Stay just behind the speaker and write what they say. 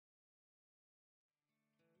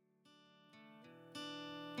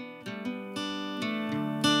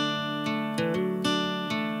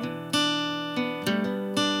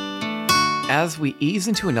As we ease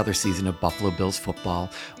into another season of Buffalo Bills football,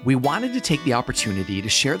 we wanted to take the opportunity to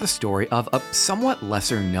share the story of a somewhat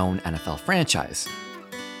lesser-known NFL franchise.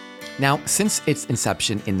 Now, since its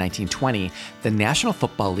inception in 1920, the National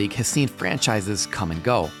Football League has seen franchises come and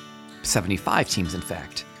go. 75 teams, in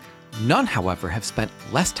fact. None, however, have spent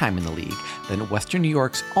less time in the league than Western New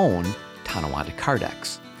York's own Tonawanda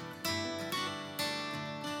Kardex.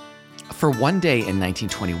 For one day in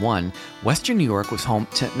 1921, Western New York was home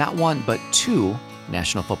to not one but two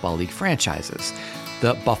National Football League franchises,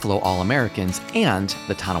 the Buffalo All-Americans and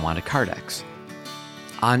the Tonawanda Kardex.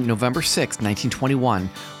 On November 6,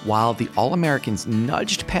 1921, while the All-Americans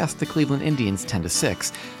nudged past the Cleveland Indians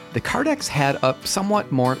 10-6, the Kardex had a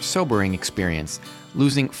somewhat more sobering experience,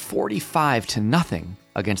 losing 45-0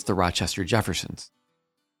 against the Rochester Jeffersons.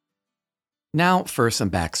 Now for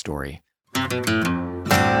some backstory.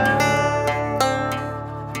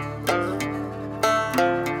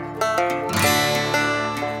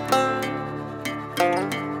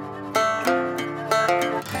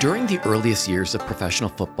 During the earliest years of professional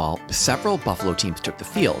football, several Buffalo teams took the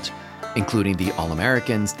field, including the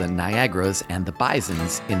All-Americans, the Niagaras, and the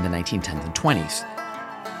Bisons in the 1910s and 20s.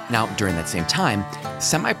 Now, during that same time,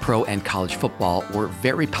 semi-pro and college football were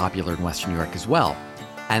very popular in Western New York as well,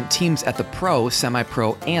 and teams at the pro,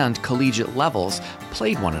 semi-pro, and collegiate levels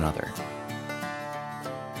played one another.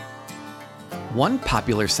 One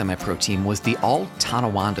popular semi-pro team was the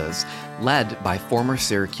All-Tonawandas, led by former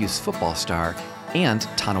Syracuse football star and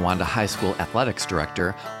Tonawanda High School athletics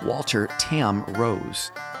director Walter Tam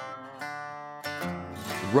Rose.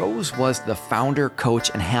 Rose was the founder, coach,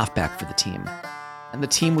 and halfback for the team. And the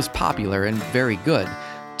team was popular and very good,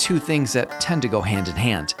 two things that tend to go hand in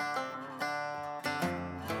hand.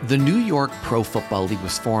 The New York Pro Football League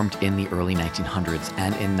was formed in the early 1900s,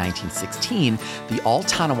 and in 1916, the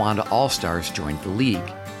All-Tonawanda All-Stars joined the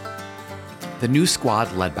league. The new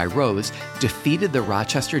squad, led by Rose, defeated the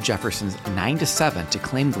Rochester Jeffersons 9-7 to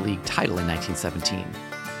claim the league title in 1917.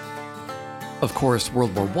 Of course,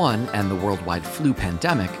 World War I and the worldwide flu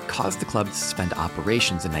pandemic caused the club to suspend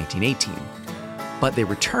operations in 1918. But they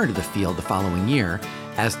returned to the field the following year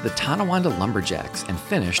as the Tonawanda Lumberjacks and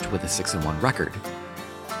finished with a 6-1 record,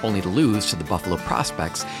 only to lose to the Buffalo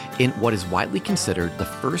Prospects in what is widely considered the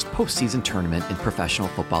first postseason tournament in professional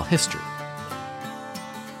football history.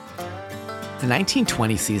 The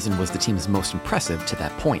 1920 season was the team's most impressive to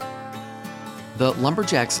that point. The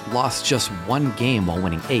Lumberjacks lost just one game while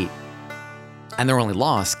winning 8, and their only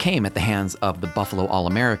loss came at the hands of the Buffalo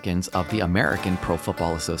All-Americans of the American Pro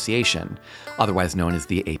Football Association, otherwise known as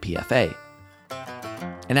the APFA.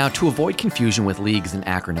 And now, to avoid confusion with leagues and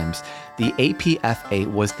acronyms, the APFA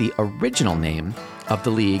was the original name of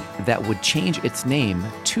the league that would change its name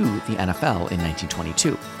to the NFL in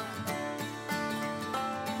 1922.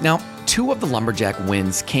 Now, two of the Lumberjack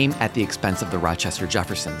wins came at the expense of the Rochester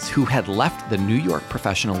Jeffersons, who had left the New York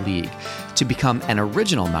Professional League to become an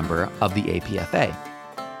original member of the APFA.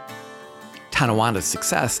 Tonawanda's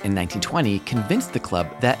success in 1920 convinced the club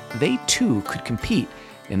that they too could compete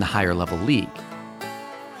in the higher level league.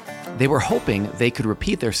 They were hoping they could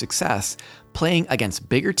repeat their success playing against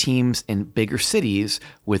bigger teams in bigger cities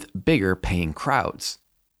with bigger paying crowds.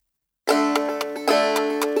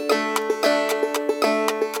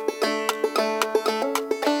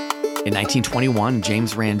 In 1921,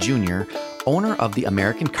 James Rand Jr., owner of the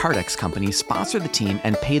American Kardex Company, sponsored the team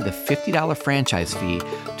and paid the $50 franchise fee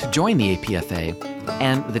to join the APFA,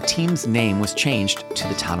 and the team's name was changed to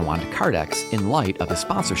the Tonawanda Kardex in light of his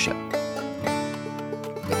sponsorship.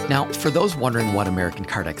 Now, for those wondering what American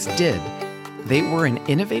Kardex did, they were an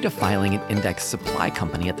innovative filing and index supply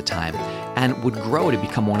company at the time and would grow to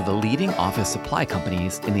become one of the leading office supply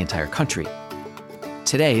companies in the entire country.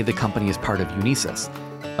 Today, the company is part of Unisys,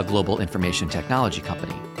 a global information technology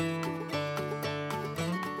company.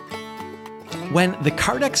 When the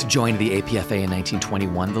Kardex joined the APFA in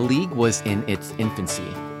 1921, the league was in its infancy,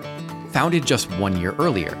 founded just 1 year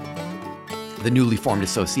earlier. The newly formed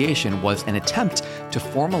association was an attempt to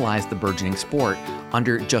formalize the burgeoning sport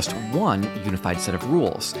under just one unified set of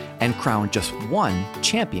rules and crown just one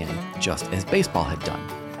champion, just as baseball had done.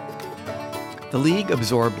 The league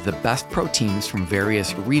absorbed the best pro teams from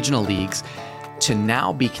various regional leagues to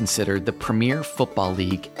now be considered the premier football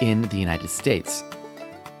league in the United States.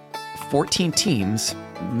 14 teams,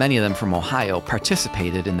 many of them from Ohio,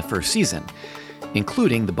 participated in the first season,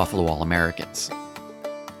 including the Buffalo All-Americans.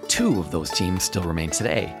 2 of those teams still remain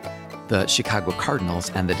today, the Chicago Cardinals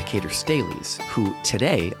and the Decatur Staleys, who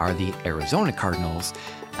today are the Arizona Cardinals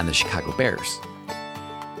and the Chicago Bears.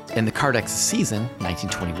 In the Kardex season,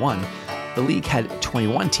 1921, the league had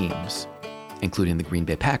 21 teams, including the Green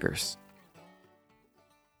Bay Packers.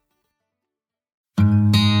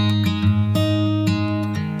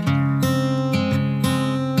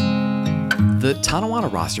 The Tonawanda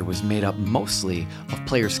roster was made up mostly of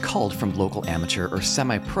players culled from local amateur or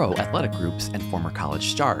semi-pro athletic groups and former college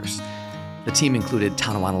stars. The team included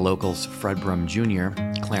Tonawanda locals Fred Brum Jr.,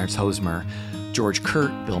 Clarence Hosmer, George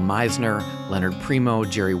Kurt, Bill Meisner, Leonard Primo,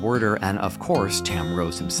 Jerry Werder, and of course, Tam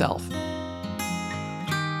Rose himself.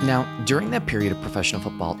 Now, during that period of professional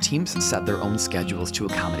football, teams set their own schedules to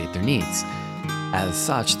accommodate their needs. As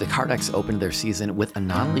such, the Kardex opened their season with a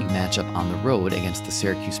non-league matchup on the road against the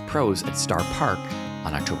Syracuse Pros at Star Park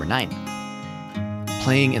on October 9th.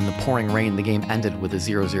 Playing in the pouring rain, the game ended with a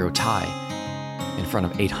 0-0 tie in front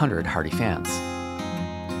of 800 Hardy fans.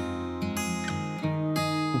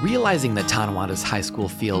 Realizing that Tonawanda's high school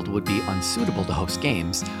field would be unsuitable to host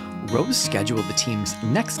games, Rose scheduled the team's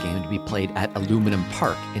next game to be played at Aluminum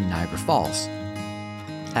Park in Niagara Falls.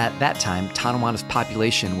 At that time, Tonawanda's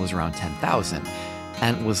population was around 10,000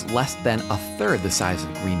 and was less than a third the size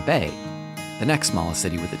of Green Bay, the next smallest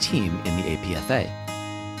city with a team in the APFA.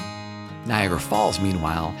 Niagara Falls,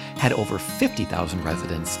 meanwhile, had over 50,000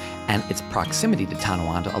 residents, and its proximity to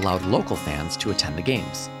Tonawanda allowed local fans to attend the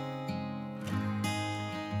games.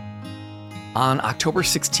 On October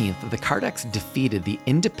 16th, the Kardex defeated the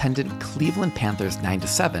independent Cleveland Panthers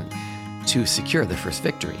 9-7 to secure their first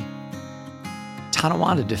victory.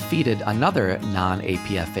 Tonawanda defeated another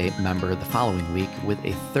non-APFA member the following week with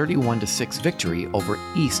a 31-6 victory over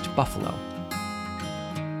East Buffalo.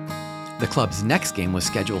 The club's next game was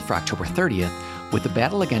scheduled for October 30th with a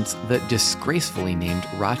battle against the disgracefully named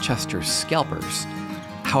Rochester Scalpers.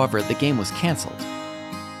 However, the game was canceled.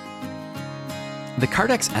 The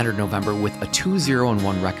Kardex entered November with a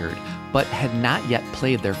 2-0-1 record, but had not yet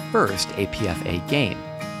played their first APFA game.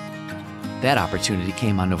 That opportunity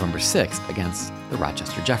came on November 6th against the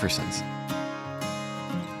Rochester Jeffersons.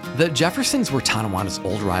 The Jeffersons were Tonawanda's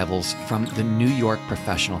old rivals from the New York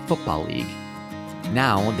Professional Football League.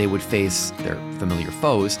 Now they would face their familiar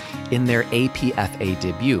foes in their APFA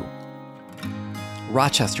debut.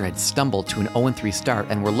 Rochester had stumbled to an 0-3 start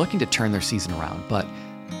and were looking to turn their season around, but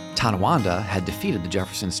Tonawanda had defeated the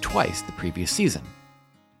Jeffersons twice the previous season.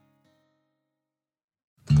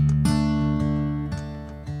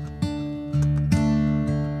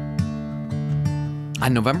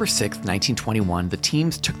 On November 6, 1921, the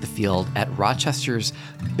teams took the field at Rochester's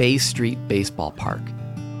Bay Street Baseball Park.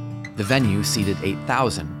 The venue seated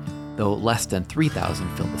 8,000, though less than 3,000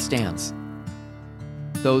 filled the stands.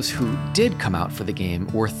 Those who did come out for the game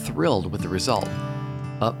were thrilled with the result,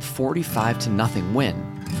 a 45-0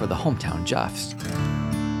 win for the hometown Jeffs.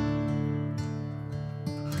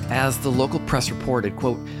 As the local press reported,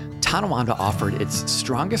 quote, Tonawanda offered its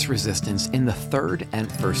strongest resistance in the third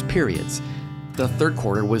and first periods. The third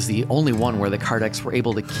quarter was the only one where the Kardex were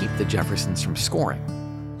able to keep the Jeffersons from scoring.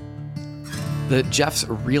 The Jeffs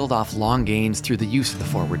reeled off long gains through the use of the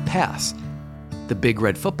forward pass. The Big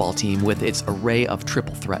Red football team, with its array of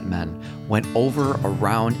triple threat men, went over,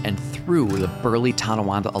 around, and through the burly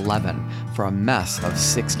Tonawanda 11 for a mess of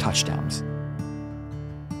 6 touchdowns.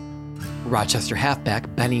 Rochester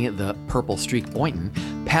halfback Benny the Purple Streak Boynton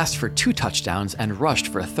passed for 2 touchdowns and rushed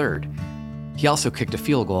for a third. He also kicked a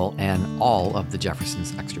field goal and all of the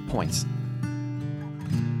Jeffersons' extra points.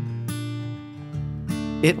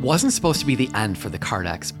 It wasn't supposed to be the end for the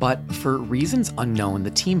Kardex, but for reasons unknown,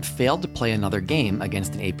 the team failed to play another game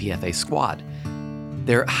against an APFA squad.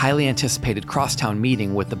 Their highly anticipated crosstown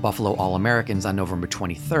meeting with the Buffalo All-Americans on November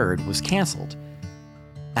 23rd was canceled.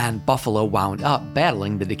 And Buffalo wound up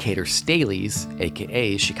battling the Decatur Staleys,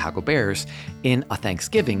 aka Chicago Bears, in a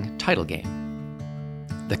Thanksgiving title game.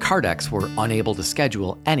 The Kardex were unable to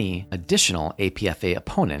schedule any additional APFA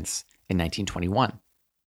opponents in 1921.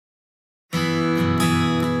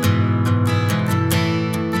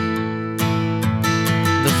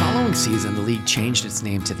 The following season, the league changed its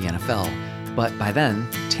name to the NFL, but by then,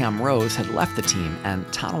 Tam Rose had left the team and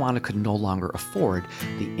Tonawanda could no longer afford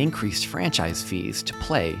the increased franchise fees to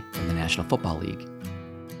play in the National Football League.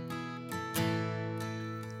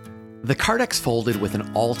 The Kardex folded with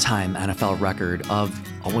an all-time NFL record of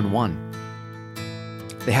 0-1.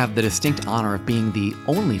 They have the distinct honor of being the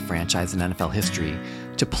only franchise in NFL history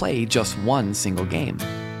to play just one single game.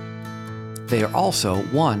 They are also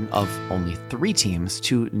one of only 3 teams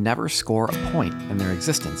to never score a point in their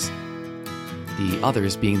existence, the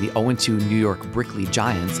others being the 0-2 New York Brickley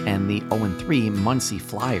Giants and the 0-3 Muncie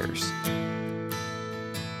Flyers.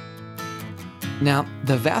 Now,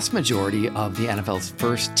 the vast majority of the NFL's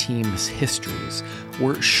first team's histories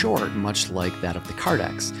were short, much like that of the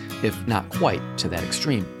Kardex, if not quite to that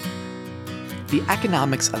extreme. The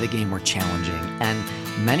economics of the game were challenging, and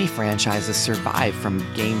many franchises survived from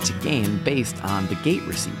game to game based on the gate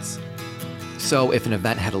receipts. So if an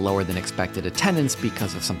event had a lower than expected attendance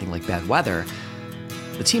because of something like bad weather,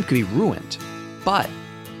 the team could be ruined. But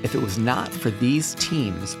if it was not for these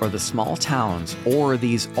teams or the small towns or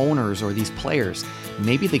these owners or these players,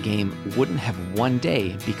 maybe the game wouldn't have one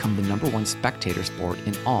day become the #1 spectator sport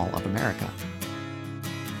in all of America.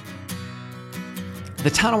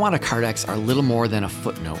 The Tonawanda Kardex are little more than a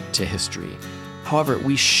footnote to history. However,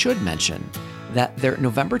 we should mention that their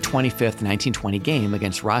November 25th, 1920 game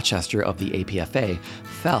against Rochester of the APFA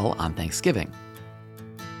fell on Thanksgiving.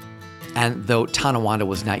 And though Tonawanda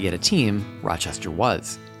was not yet a team, Rochester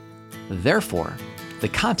was. Therefore, the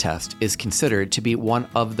contest is considered to be one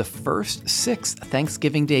of the first 6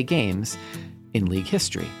 Thanksgiving Day games in league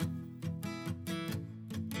history.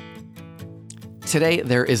 Today,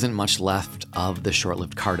 there isn't much left of the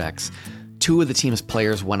short-lived Kardex. 2 of the team's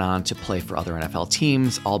players went on to play for other NFL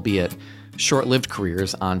teams, albeit short-lived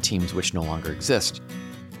careers on teams which no longer exist.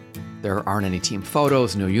 There aren't any team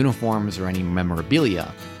photos, no uniforms, or any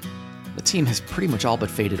memorabilia. The team has pretty much all but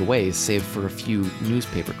faded away, save for a few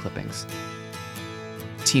newspaper clippings.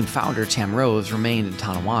 Team founder Tam Rose remained in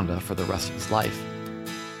Tonawanda for the rest of his life,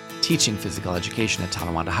 teaching physical education at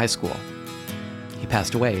Tonawanda High School. He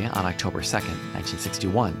passed away on October 2nd,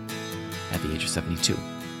 1961, at the age of 72.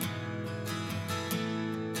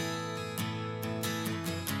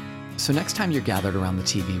 So next time you're gathered around the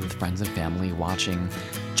TV with friends and family watching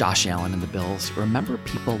Josh Allen and the Bills, remember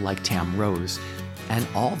people like Tam Rose and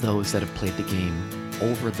all those that have played the game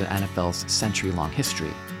over the NFL's century-long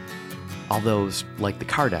history. All those like the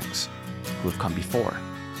Kardex who have come before,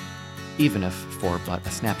 even if for but a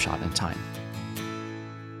snapshot in time.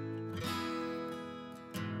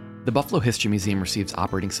 The Buffalo History Museum receives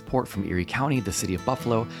operating support from Erie County, the City of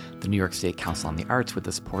Buffalo, the New York State Council on the Arts with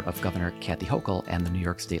the support of Governor Kathy Hochul and the New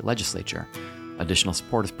York State Legislature. Additional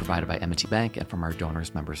support is provided by M&T Bank and from our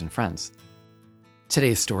donors, members, and friends.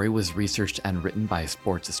 Today's story was researched and written by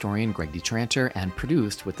sports historian Greg DeTranter and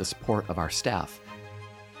produced with the support of our staff.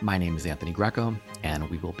 My name is Anthony Greco, and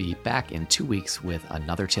we will be back in 2 weeks with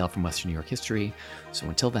another tale from Western New York history. So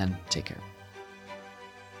until then, take care.